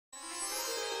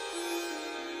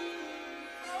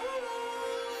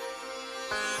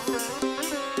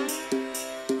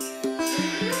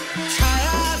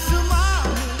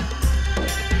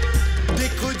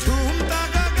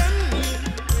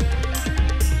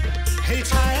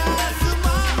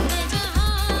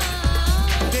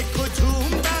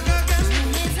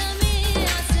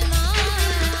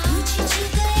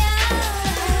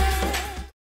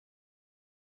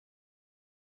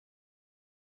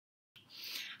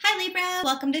Hi Libra,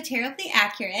 welcome to Tarot-blee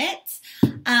Accurate.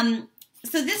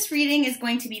 So this reading is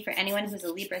going to be for anyone who's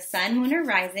a Libra sun, moon, or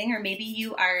rising, or maybe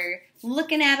you are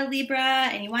looking at a Libra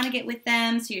and you want to get with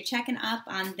them, so you're checking up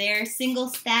on their single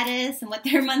status and what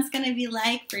their month's going to be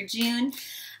like for June.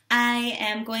 I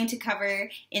am going to cover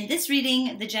in this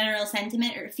reading the general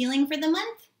sentiment or feeling for the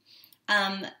month,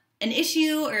 an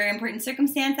issue or important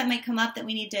circumstance that might come up that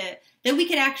we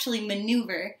could actually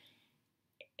maneuver,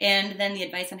 and then the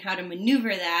advice on how to maneuver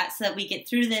that so that we get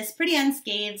through this pretty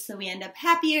unscathed, so we end up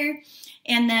happier.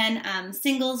 And then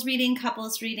singles reading,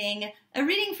 couples reading, a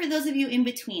reading for those of you in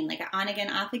between, like an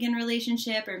on-again, off-again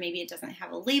relationship, or maybe it doesn't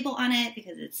have a label on it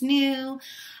because it's new,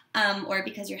 or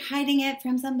because you're hiding it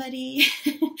from somebody.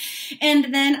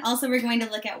 And then also we're going to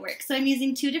look at work. So I'm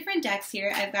using two different decks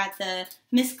here. I've got the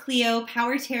Miss Cleo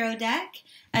Power Tarot deck,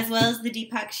 as well as the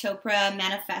Deepak Chopra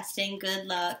Manifesting Good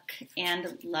Luck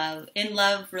and Love in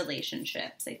Love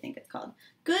Relationships, I think it's called.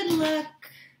 Good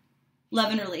Luck,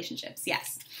 Love and Relationships,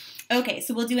 yes. Okay,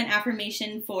 so we'll do an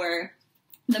affirmation for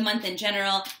the month in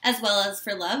general, as well as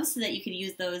for love, so that you could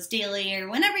use those daily or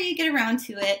whenever you get around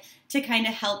to it to kind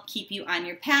of help keep you on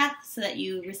your path so that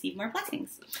you receive more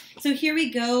blessings. So here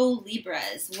we go,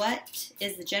 Libras. What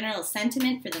is the general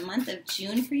sentiment for the month of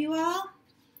June for you all?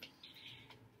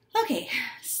 Okay,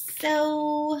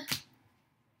 so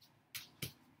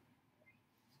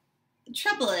the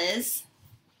trouble is,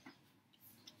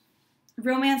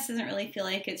 romance doesn't really feel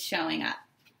like it's showing up.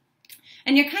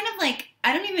 And you're kind of like,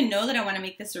 I don't even know that I want to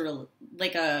make this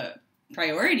a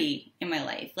priority in my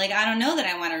life. Like, I don't know that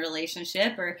I want a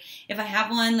relationship, or if I have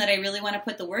one, that I really want to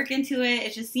put the work into it.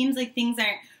 It just seems like things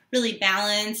aren't really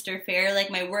balanced or fair,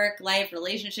 like my work, life,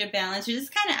 relationship balance. You're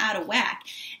just kind of out of whack.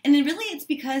 And then really it's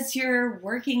because you're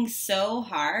working so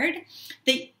hard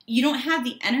that you don't have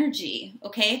the energy,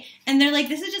 okay? And they're like,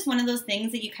 this is just one of those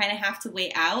things that you kind of have to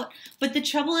wait out. But the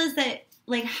trouble is that,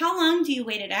 like, how long do you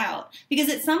wait it out? Because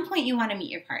at some point you want to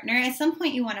meet your partner. At some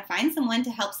point you want to find someone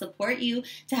to help support you,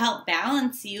 to help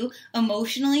balance you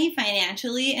emotionally,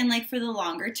 financially, and like for the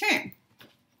longer term.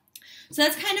 So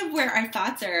that's kind of where our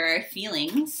thoughts are, our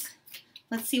feelings.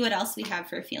 Let's see what else we have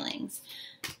for feelings.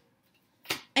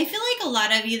 I feel like a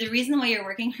lot of you, the reason why you're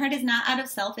working hard is not out of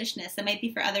selfishness. It might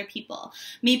be for other people.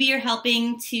 Maybe you're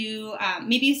helping to,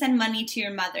 maybe you send money to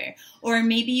your mother, or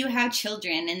maybe you have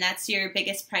children and that's your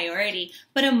biggest priority.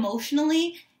 But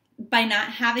emotionally, by not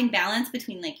having balance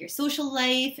between like your social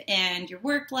life and your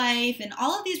work life and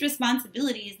all of these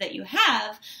responsibilities that you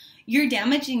have, you're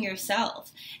damaging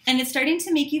yourself. And it's starting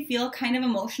to make you feel kind of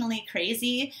emotionally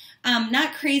crazy.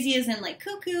 Not crazy as in like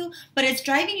cuckoo, but it's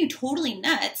driving you totally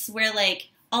nuts, where like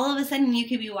all of a sudden you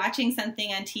could be watching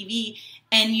something on TV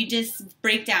and you just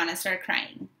break down and start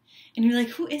crying. And you're like,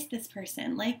 who is this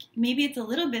person? Like, maybe it's a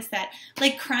little bit that,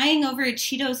 like crying over a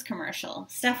Cheetos commercial,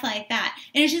 stuff like that.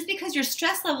 And it's just because your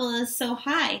stress level is so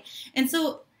high. And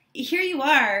so here you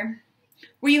are,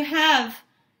 where you have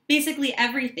basically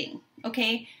everything,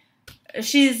 okay?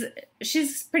 She's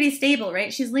pretty stable,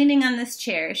 right? She's leaning on this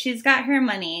chair. She's got her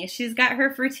money. She's got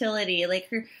her fertility, like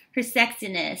her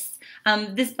sexiness.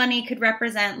 This bunny could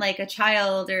represent like a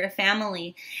child or a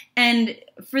family. And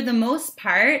for the most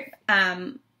part,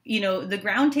 you know, the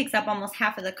ground takes up almost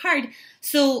half of the card.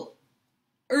 So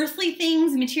earthly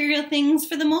things, material things,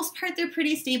 for the most part, they're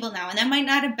pretty stable now. And that might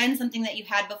not have been something that you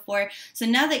had before. So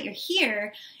now that you're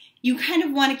here, you kind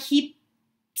of want to keep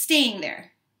staying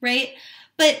there, right?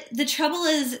 But the trouble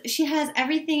is, she has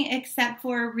everything except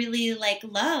for really like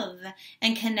love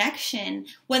and connection,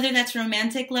 whether that's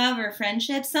romantic love or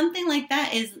friendship, something like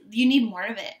that. Is you need more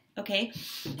of it, okay?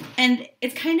 And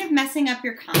it's kind of messing up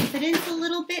your confidence a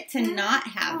little bit to not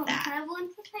have that. Can I have one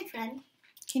with my friend?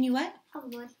 Can you what? Have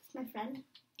one with my friend.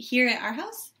 Here at our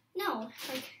house? No,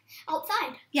 like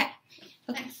outside. Yeah.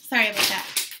 Okay, sorry about that.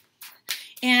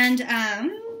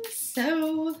 And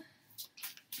so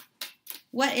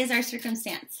what is our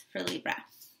circumstance for Libra?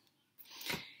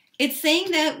 It's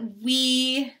saying that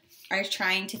we are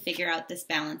trying to figure out this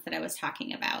balance that I was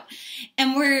talking about.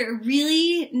 And we're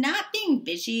really not being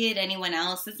bitchy at anyone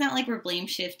else. It's not like we're blame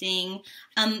shifting.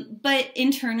 But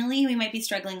internally, we might be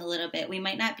struggling a little bit. We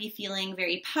might not be feeling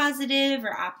very positive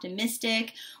or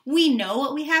optimistic. We know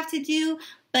what we have to do,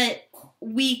 but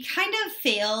we kind of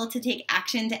fail to take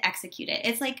action to execute it.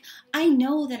 It's like, I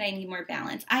know that I need more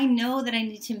balance. I know that I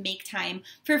need to make time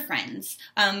for friends,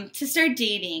 to start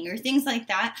dating or things like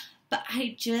that, but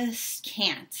I just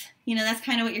can't. You know, that's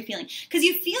kind of what you're feeling. Because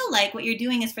you feel like what you're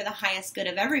doing is for the highest good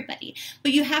of everybody.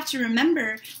 But you have to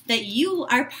remember that you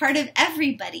are part of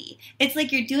everybody. It's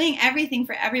like you're doing everything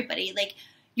for everybody. Like,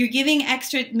 you're giving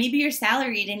extra, maybe you're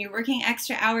salaried and you're working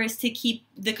extra hours to keep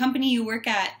the company you work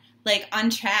at like on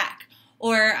track.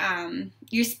 Or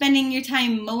you're spending your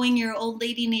time mowing your old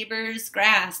lady neighbor's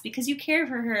grass because you care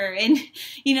for her. And,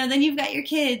 you know, then you've got your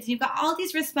kids. You've got all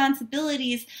these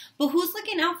responsibilities. But who's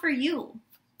looking out for you?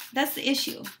 That's the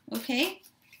issue, okay?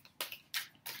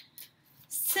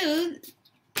 So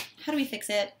how do we fix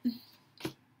it?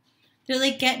 They're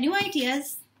like, get new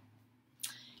ideas.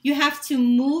 You have to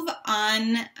move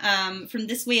on from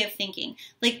this way of thinking.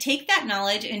 Like, take that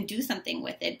knowledge and do something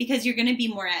with it because you're going to be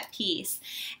more at peace.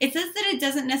 It says that it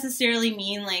doesn't necessarily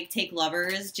mean, like, take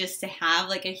lovers just to have,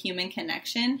 like, a human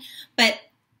connection. But,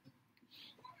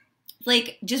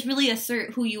 like, just really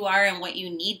assert who you are and what you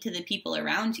need to the people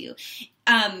around you.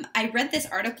 I read this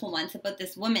article once about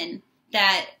this woman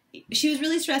that she was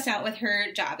really stressed out with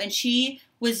her job. And she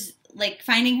was like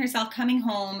finding herself coming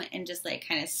home and just like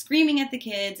kind of screaming at the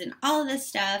kids and all of this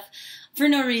stuff for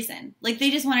no reason. Like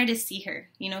they just wanted to see her,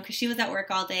 you know, because she was at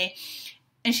work all day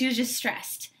and she was just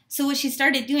stressed. So what she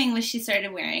started doing was she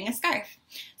started wearing a scarf.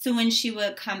 So when she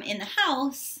would come in the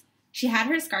house, she had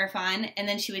her scarf on and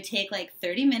then she would take like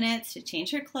 30 minutes to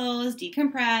change her clothes,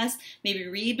 decompress, maybe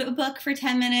read a book for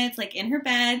 10 minutes, like in her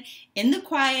bed, in the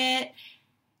quiet.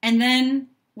 And then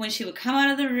when she would come out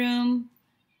of the room,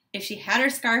 if she had her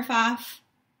scarf off,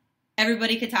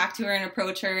 everybody could talk to her and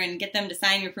approach her and get them to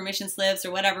sign your permission slips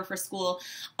or whatever for school.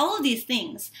 All of these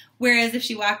things. Whereas if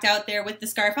she walked out there with the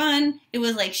scarf on, it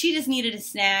was like she just needed a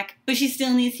snack, but she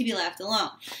still needs to be left alone.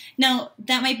 Now,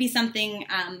 that might be something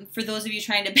for those of you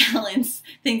trying to balance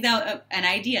things out, an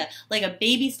idea, like a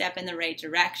baby step in the right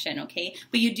direction, okay?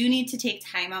 But you do need to take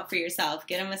time out for yourself.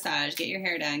 Get a massage, get your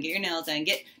hair done, get your nails done,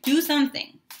 do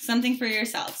something for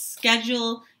yourself.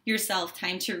 Schedule yourself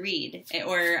time to read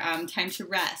or time to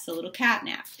rest, a little cat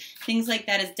nap. Things like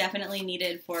that is definitely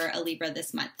needed for a Libra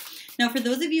this month. Now, for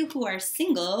those of you who are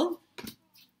single,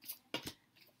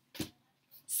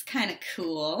 it's kind of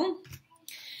cool.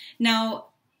 Now,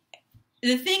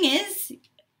 the thing is,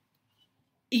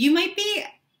 you might be,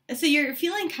 so you're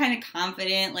feeling kind of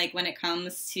confident, like when it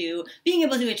comes to being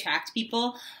able to attract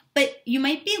people, but you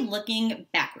might be looking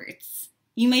backwards.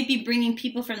 You might be bringing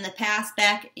people from the past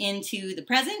back into the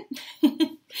present.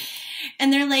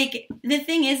 And they're like, the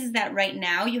thing is that right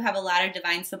now you have a lot of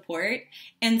divine support.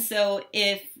 And so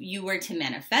if you were to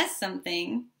manifest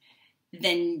something,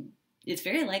 then it's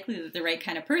very likely that the right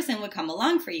kind of person would come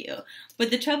along for you. But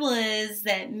the trouble is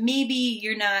that maybe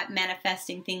you're not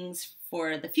manifesting things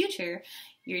for the future.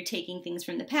 You're taking things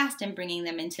from the past and bringing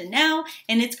them into now,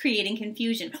 and it's creating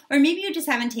confusion. Or maybe you just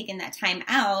haven't taken that time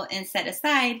out and set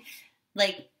aside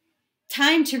like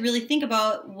time to really think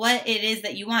about what it is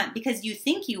that you want, because you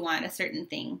think you want a certain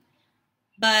thing,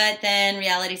 but then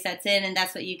reality sets in and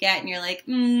that's what you get and you're like,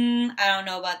 I don't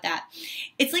know about that.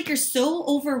 It's like you're so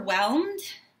overwhelmed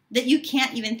that you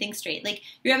can't even think straight. Like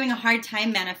you're having a hard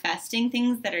time manifesting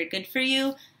things that are good for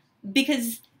you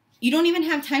because you don't even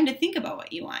have time to think about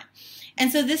what you want.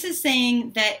 And so this is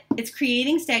saying that it's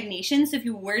creating stagnation. So if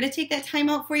you were to take that time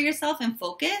out for yourself and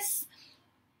focus,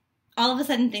 all of a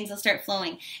sudden things will start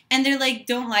flowing. And they're like,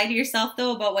 don't lie to yourself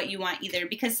though about what you want either,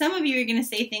 because some of you are going to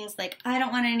say things like, I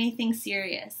don't want anything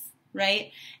serious,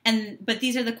 right? But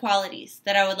these are the qualities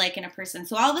that I would like in a person.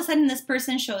 So all of a sudden this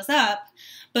person shows up,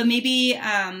 but maybe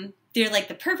they're like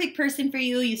the perfect person for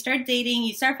you. You start dating,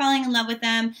 you start falling in love with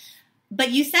them,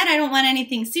 but you said, I don't want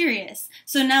anything serious.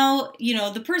 So now, you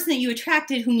know, the person that you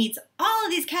attracted who meets all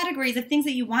of these categories of things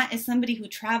that you want is somebody who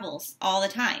travels all the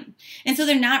time. And so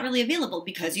they're not really available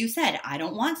because you said, I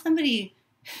don't want somebody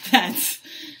that's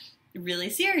really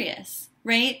serious,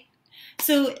 right?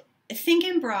 So think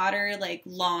in broader, like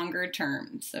longer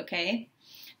terms, okay?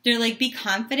 They're like, be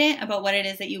confident about what it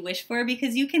is that you wish for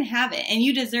because you can have it and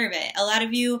you deserve it. A lot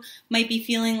of you might be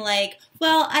feeling like,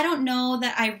 well, I don't know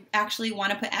that I actually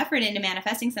want to put effort into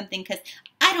manifesting something because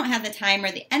I don't have the time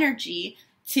or the energy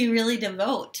to really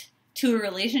devote to a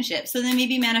relationship. So then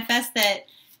maybe manifest that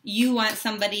you want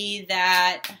somebody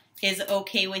that is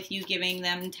okay with you giving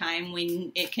them time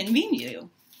when it convenes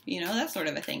you. You know, that sort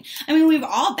of a thing. I mean, we've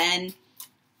all been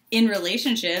in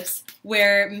relationships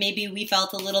where maybe we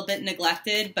felt a little bit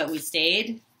neglected, but we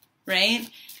stayed, right?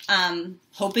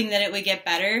 Hoping that it would get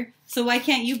better. So why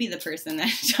can't you be the person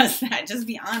that does that? Just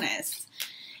be honest.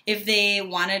 If they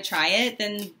want to try it,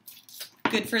 then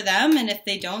good for them. And if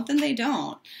they don't, then they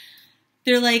don't.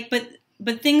 They're like,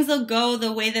 but things will go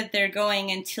the way that they're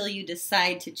going until you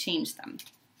decide to change them.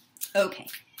 Okay.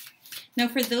 Now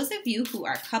for those of you who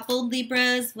are coupled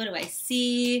Libras, what do I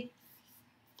see?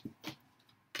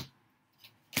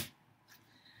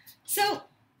 So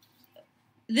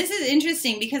this is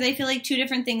interesting because I feel like two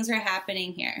different things are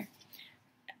happening here.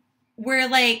 We're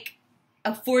like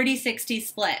a 40-60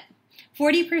 split.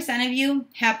 40% of you,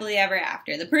 happily ever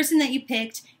after. The person that you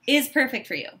picked is perfect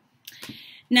for you.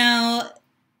 Now,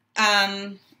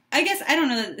 I guess, I don't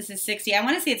know that this is 60. I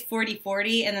want to say it's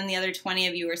 40-40, and then the other 20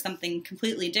 of you are something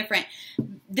completely different.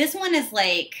 This one is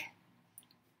like,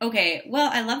 okay, well,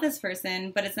 I love this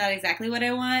person, but it's not exactly what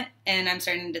I want, and I'm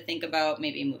starting to think about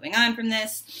maybe moving on from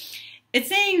this. It's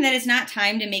saying that it's not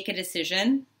time to make a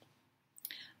decision.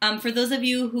 For those of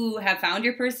you who have found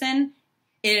your person,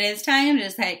 it is time to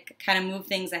just like kind of move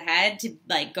things ahead, to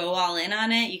like go all in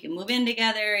on it. You can move in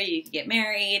together, you can get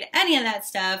married, any of that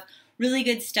stuff, really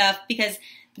good stuff, because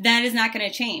that is not going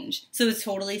to change. So it's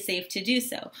totally safe to do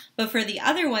so. But for the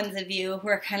other ones of you who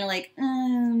are kind of like,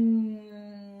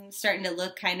 starting to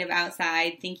look kind of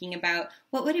outside, thinking about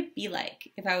what would it be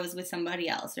like if I was with somebody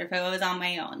else or if I was on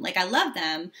my own. Like, I love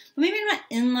them, but maybe I'm not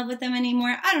in love with them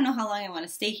anymore. I don't know how long I want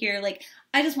to stay here. Like,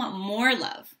 I just want more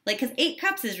love. Like, because 8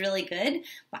 cups is really good,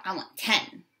 but I want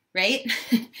 10, right?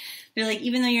 They're like,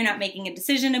 even though you're not making a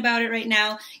decision about it right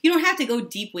now, you don't have to go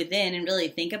deep within and really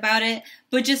think about it,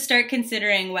 but just start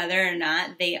considering whether or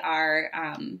not they are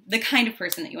the kind of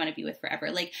person that you want to be with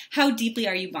forever. Like, how deeply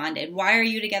are you bonded? Why are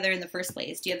you together in the first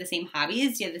place? Do you have the same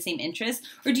hobbies? Do you have the same interests?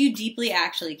 Or do you deeply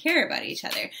actually care about each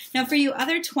other? Now, for you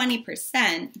other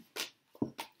 20%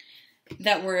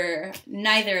 that were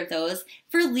neither of those,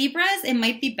 for Libras, it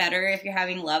might be better if you're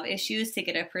having love issues to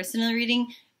get a personal reading.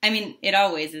 I mean, it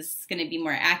always is going to be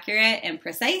more accurate and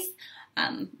precise,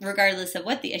 regardless of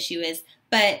what the issue is.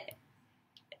 But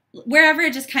wherever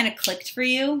it just kind of clicked for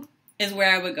you is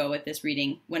where I would go with this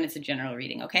reading when it's a general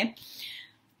reading, okay?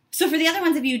 So for the other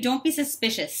ones of you, don't be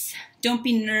suspicious. Don't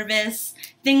be nervous.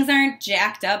 Things aren't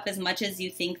jacked up as much as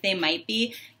you think they might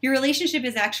be. Your relationship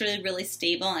is actually really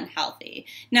stable and healthy.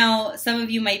 Now, some of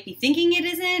you might be thinking it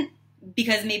isn't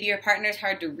because maybe your partner's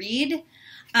hard to read.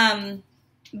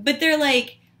 But they're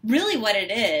like, really what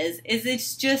it is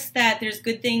it's just that there's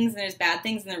good things and there's bad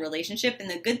things in the relationship, and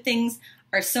the good things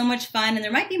are so much fun, and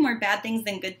there might be more bad things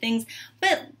than good things,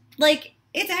 but like,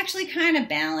 it's actually kind of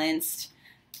balanced.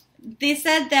 They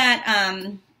said that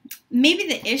maybe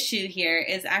the issue here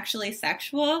is actually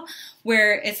sexual,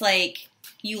 where it's like,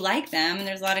 you like them and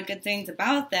there's a lot of good things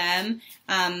about them,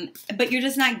 but you're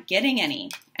just not getting any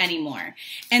anymore.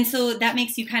 And so that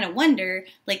makes you kind of wonder,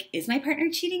 like, is my partner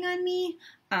cheating on me?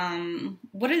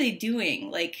 What are they doing?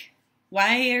 Like,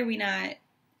 why are we not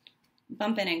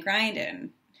bumping and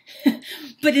grinding?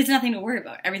 But it's nothing to worry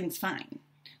about. Everything's fine.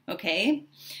 Okay?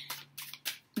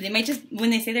 They might just,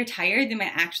 when they say they're tired, they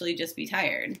might actually just be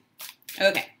tired.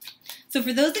 Okay. So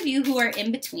for those of you who are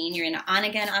in between, you're in an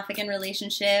on-again, off-again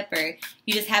relationship, or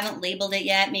you just haven't labeled it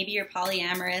yet, maybe you're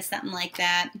polyamorous, something like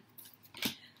that.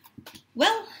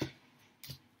 Well,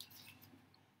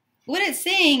 what it's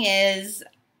saying is,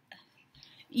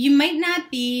 you might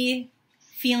not be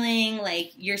feeling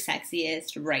like you're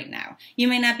sexiest right now. You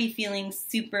might not be feeling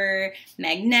super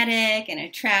magnetic and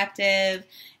attractive.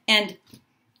 And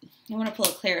I want to pull a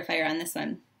clarifier on this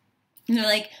one. And they're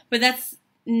like, but that's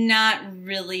not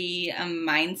really a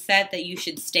mindset that you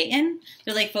should stay in.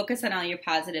 They're like, focus on all your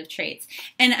positive traits.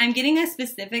 And I'm getting a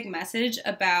specific message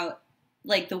about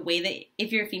like the way that,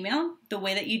 if you're a female, the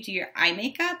way that you do your eye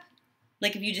makeup,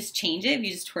 like if you just change it, if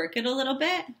you just twerk it a little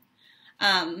bit,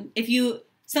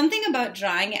 something about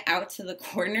drawing it out to the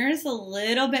corners a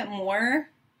little bit more,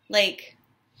 like,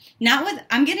 not with,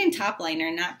 I'm getting top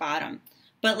liner, not bottom,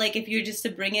 but like if you're just to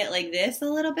bring it like this a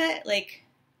little bit, like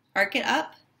arc it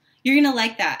up, you're going to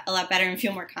like that a lot better and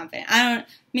feel more confident.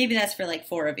 Maybe that's for like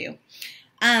 4 of you.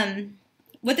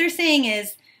 What they're saying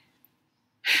is,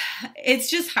 it's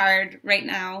just hard right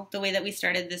now, the way that we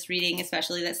started this reading,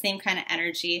 especially that same kind of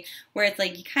energy where it's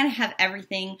like you kind of have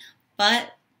everything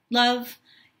but love,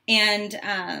 and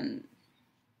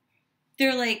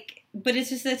they're like, but it's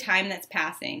just a time that's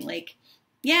passing. Like,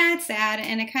 yeah, it's sad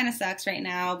and it kind of sucks right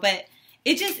now, but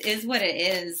it just is what it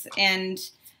is. And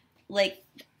like,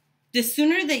 the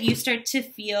sooner that you start to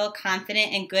feel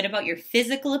confident and good about your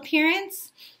physical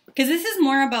appearance, because this is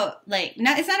more about like,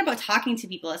 it's not about talking to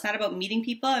people, it's not about meeting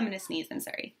people. I'm gonna sneeze, I'm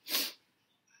sorry.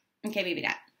 Okay, maybe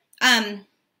not.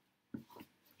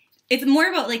 It's more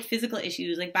about like physical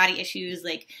issues, like body issues,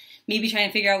 like maybe trying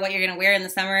to figure out what you're going to wear in the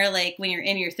summer. Like when you're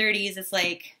in your 30s, it's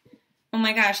like, oh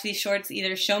my gosh, these shorts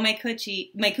either show my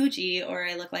coochie or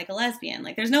I look like a lesbian.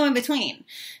 Like there's no in between.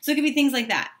 So it could be things like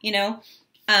that, you know?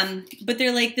 But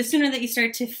they're like, the sooner that you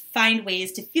start to find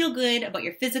ways to feel good about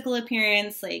your physical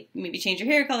appearance, like maybe change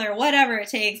your hair color, whatever it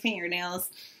takes, paint your nails,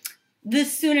 the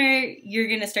sooner you're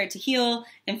going to start to heal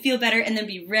and feel better and then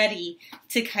be ready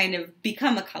to kind of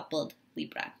become a coupled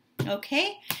Libra.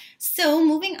 Okay, so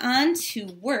moving on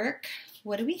to work.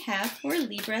 what do we have for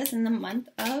Libras in the month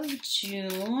of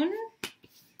June?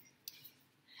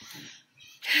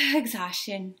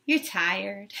 Exhaustion. You're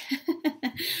tired.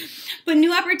 But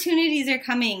new opportunities are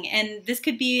coming, and this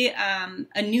could be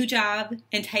a new job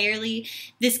entirely.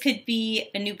 This could be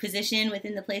a new position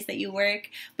within the place that you work,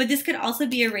 but this could also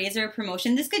be a raise or a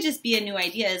promotion. This could just be a new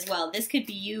idea as well. This could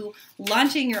be you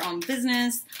launching your own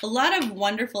business. A lot of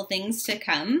wonderful things to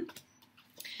come.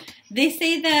 They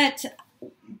say that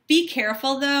be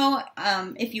careful, though,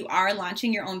 if you are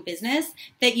launching your own business,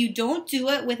 that you don't do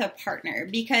it with a partner,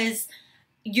 because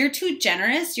you're too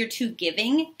generous, you're too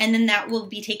giving, and then that will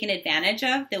be taken advantage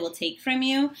of. They will take from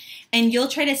you, and you'll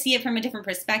try to see it from a different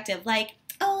perspective, like,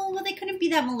 oh, well, they couldn't be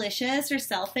that malicious or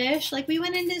selfish. Like, we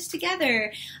went in this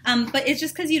together. But it's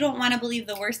just because you don't want to believe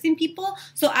the worst in people.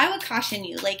 So I would caution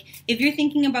you, like, if you're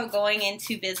thinking about going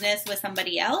into business with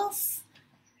somebody else,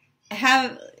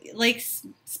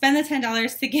 spend the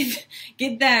 $10 to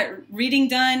get that reading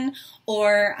done,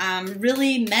 or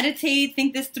really meditate,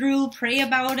 think this through, pray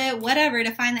about it, whatever,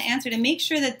 to find the answer, to make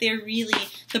sure that they're really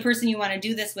the person you want to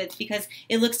do this with, because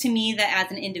it looks to me that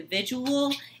as an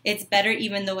individual, it's better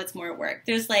even though it's more work.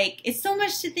 There's like, it's so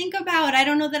much to think about. I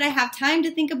don't know that I have time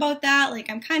to think about that. Like,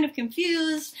 I'm kind of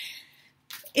confused.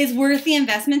 It's worth the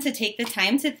investment to take the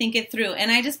time to think it through.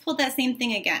 And I just pulled that same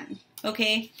thing again,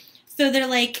 okay? So they're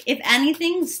like, if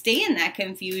anything, stay in that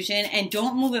confusion and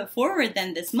don't move it forward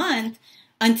then this month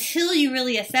until you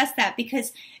really assess that,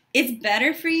 because it's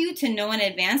better for you to know in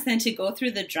advance than to go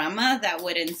through the drama that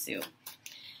would ensue.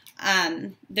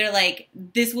 They're like,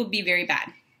 this would be very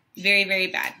bad. Very, very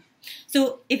bad.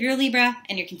 So if you're a Libra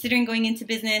and you're considering going into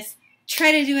business,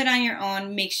 try to do it on your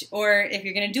own. Or if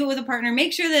you're going to do it with a partner,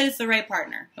 make sure that it's the right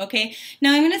partner, okay?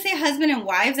 Now, I'm going to say husband and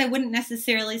wives. I wouldn't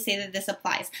necessarily say that this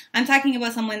applies. I'm talking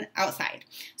about someone outside.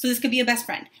 So this could be a best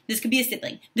friend. This could be a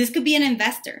sibling. This could be an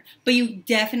investor. But you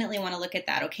definitely want to look at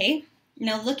that, okay?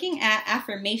 Now, looking at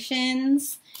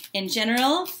affirmations in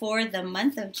general for the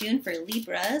month of June for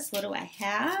Libras, what do I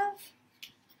have?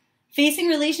 Facing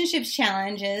relationships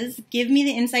challenges give me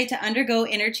the insight to undergo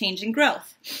inner change and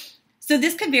growth. So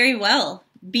this could very well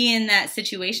be in that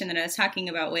situation that I was talking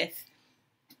about with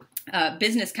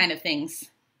business kind of things.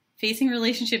 Facing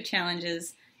relationship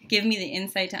challenges give me the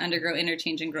insight to undergo inner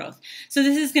change and growth. So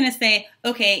this is going to say,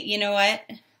 okay, you know what?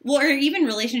 Well, or even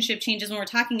relationship changes when we're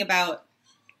talking about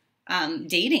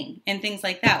dating and things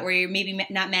like that, where you're maybe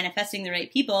not manifesting the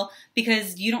right people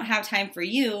because you don't have time for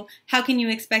you. How can you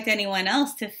expect anyone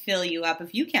else to fill you up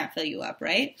if you can't fill you up,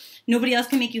 right? Nobody else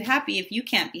can make you happy if you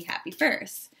can't be happy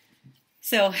first.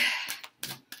 So,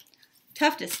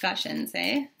 tough discussions,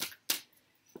 eh?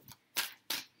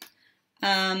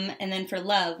 And then for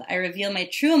love, I reveal my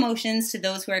true emotions to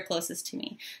those who are closest to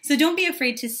me. So don't be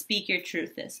afraid to speak your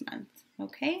truth this month,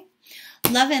 okay?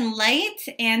 Love and light,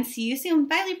 and see you soon.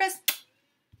 Bye, Libras.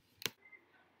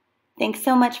 Thanks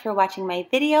so much for watching my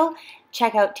video.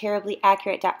 Check out tarot-blee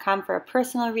accurate.com for a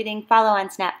personal reading. Follow on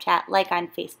Snapchat, like on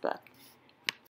Facebook.